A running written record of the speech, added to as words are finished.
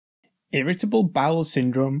Irritable bowel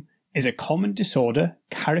syndrome is a common disorder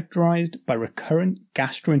characterized by recurrent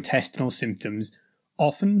gastrointestinal symptoms,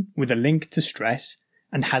 often with a link to stress,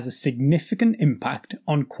 and has a significant impact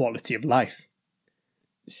on quality of life.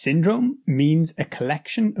 Syndrome means a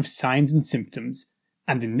collection of signs and symptoms,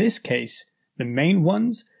 and in this case, the main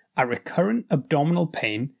ones are recurrent abdominal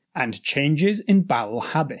pain and changes in bowel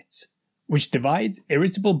habits, which divides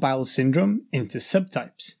irritable bowel syndrome into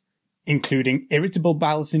subtypes, including irritable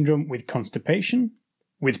bowel syndrome with constipation,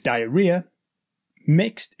 with diarrhea,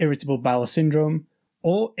 mixed irritable bowel syndrome,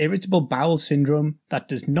 or irritable bowel syndrome that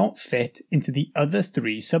does not fit into the other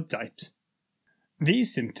three subtypes.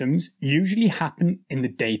 These symptoms usually happen in the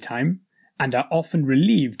daytime and are often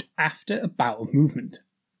relieved after a bowel movement.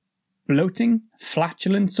 Bloating,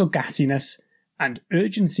 flatulence or gassiness, and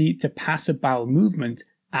urgency to pass a bowel movement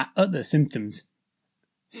are other symptoms.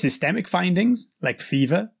 Systemic findings like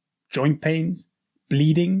fever, joint pains,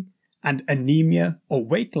 bleeding, and anemia or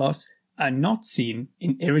weight loss are not seen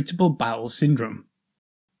in irritable bowel syndrome.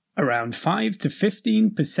 Around 5 to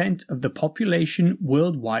 15% of the population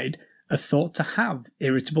worldwide are thought to have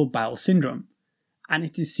irritable bowel syndrome, and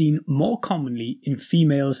it is seen more commonly in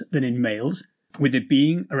females than in males, with it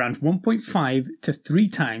being around 1.5 to 3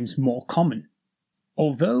 times more common.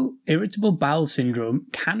 Although irritable bowel syndrome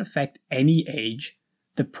can affect any age,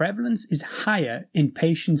 the prevalence is higher in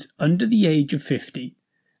patients under the age of 50,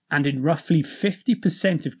 and in roughly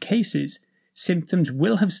 50% of cases, symptoms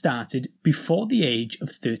will have started before the age of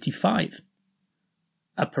 35.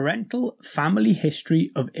 A parental family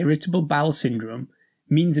history of irritable bowel syndrome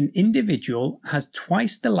means an individual has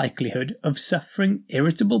twice the likelihood of suffering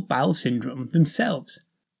irritable bowel syndrome themselves.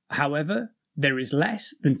 However, there is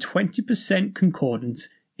less than 20% concordance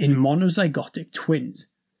in monozygotic twins.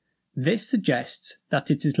 This suggests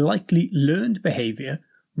that it is likely learned behaviour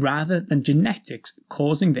rather than genetics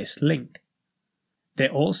causing this link.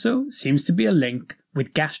 There also seems to be a link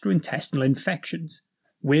with gastrointestinal infections,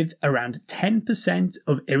 with around 10%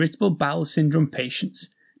 of irritable bowel syndrome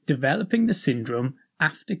patients developing the syndrome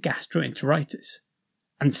after gastroenteritis.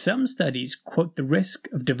 And some studies quote the risk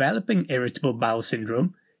of developing irritable bowel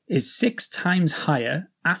syndrome is 6 times higher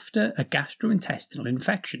after a gastrointestinal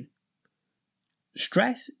infection.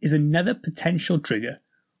 Stress is another potential trigger,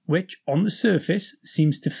 which on the surface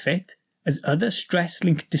seems to fit as other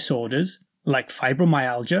stress-linked disorders like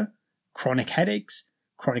fibromyalgia, chronic headaches,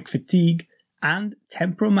 chronic fatigue, and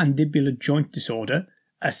temporomandibular joint disorder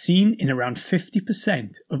are seen in around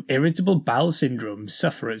 50% of irritable bowel syndrome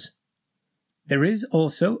sufferers. There is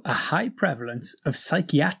also a high prevalence of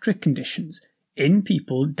psychiatric conditions in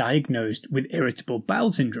people diagnosed with irritable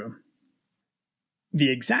bowel syndrome.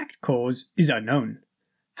 The exact cause is unknown.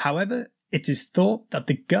 However, it is thought that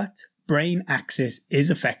the gut-brain axis is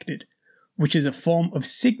affected, which is a form of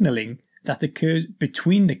signalling that occurs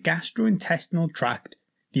between the gastrointestinal tract,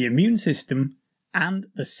 the immune system, and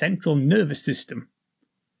the central nervous system.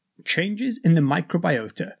 Changes in the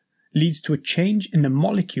microbiota leads to a change in the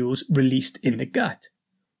molecules released in the gut,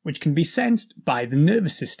 which can be sensed by the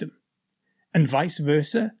nervous system. And vice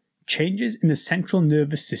versa, changes in the central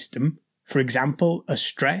nervous system, for example a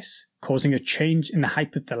stress causing a change in the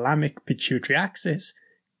hypothalamic pituitary axis,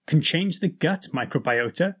 can change the gut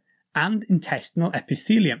microbiota and intestinal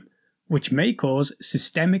epithelium, which may cause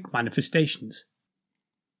systemic manifestations.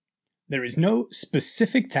 There is no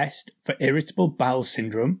specific test for irritable bowel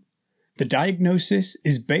syndrome. The diagnosis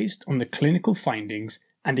is based on the clinical findings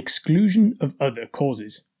and exclusion of other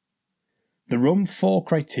causes. The Rome-4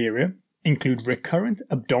 criteria include recurrent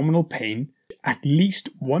abdominal pain at least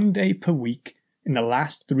 1 day per week in the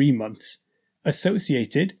last 3 months,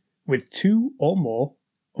 associated with 2 or more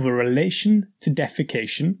of a relation to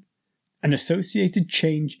defecation, an associated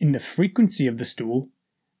change in the frequency of the stool,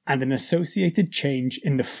 and an associated change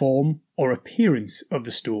in the form or appearance of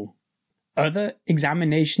the stool. Other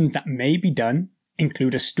examinations that may be done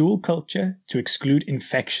include a stool culture to exclude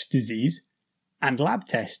infectious disease, and lab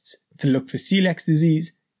tests to look for celiac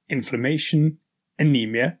disease, inflammation,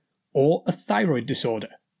 anemia, or a thyroid disorder.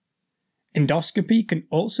 Endoscopy can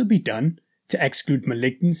also be done to exclude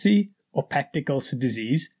malignancy or peptic ulcer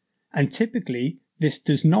disease, and typically this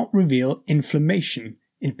does not reveal inflammation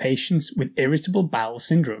in patients with irritable bowel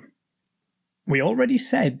syndrome. We already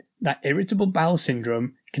said that irritable bowel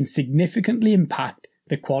syndrome can significantly impact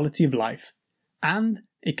the quality of life, and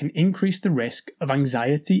it can increase the risk of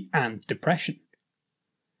anxiety and depression.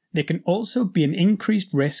 There can also be an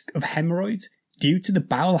increased risk of hemorrhoids due to the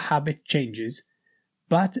bowel habit changes,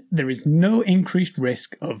 but there is no increased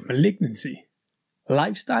risk of malignancy.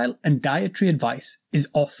 Lifestyle and dietary advice is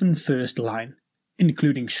often first line,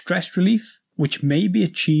 including stress relief, which may be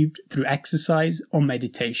achieved through exercise or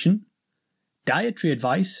meditation. Dietary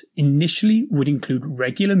advice initially would include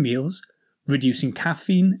regular meals, reducing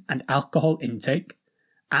caffeine and alcohol intake,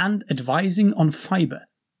 and advising on fibre,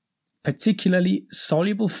 particularly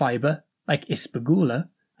soluble fibre like ispagula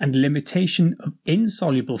and limitation of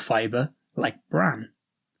insoluble fibre like bran.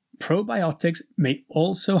 Probiotics may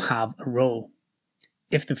also have a role.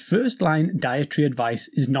 If the first-line dietary advice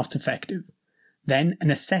is not effective, then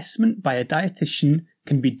an assessment by a dietitian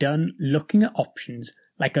can be done looking at options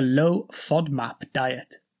like a low FODMAP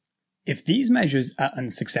diet. If these measures are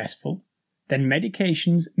unsuccessful, then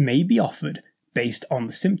medications may be offered based on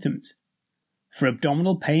the symptoms. For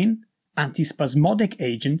abdominal pain, antispasmodic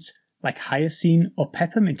agents like hyoscine or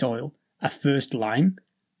peppermint oil are first line,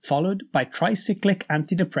 followed by tricyclic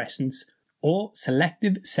antidepressants or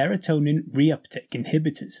selective serotonin reuptake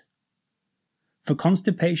inhibitors. For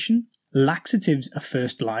constipation, laxatives are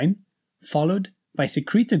first line, followed by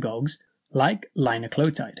secretagogues like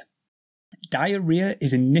linaclotide. Diarrhea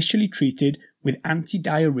is initially treated with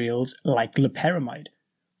antidiarrheals like loperamide,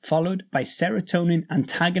 followed by serotonin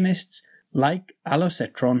antagonists like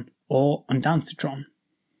alosetron or ondansetron.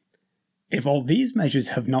 If all these measures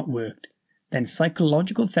have not worked, then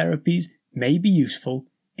psychological therapies may be useful,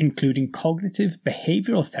 including cognitive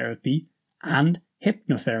behavioral therapy and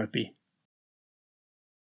hypnotherapy.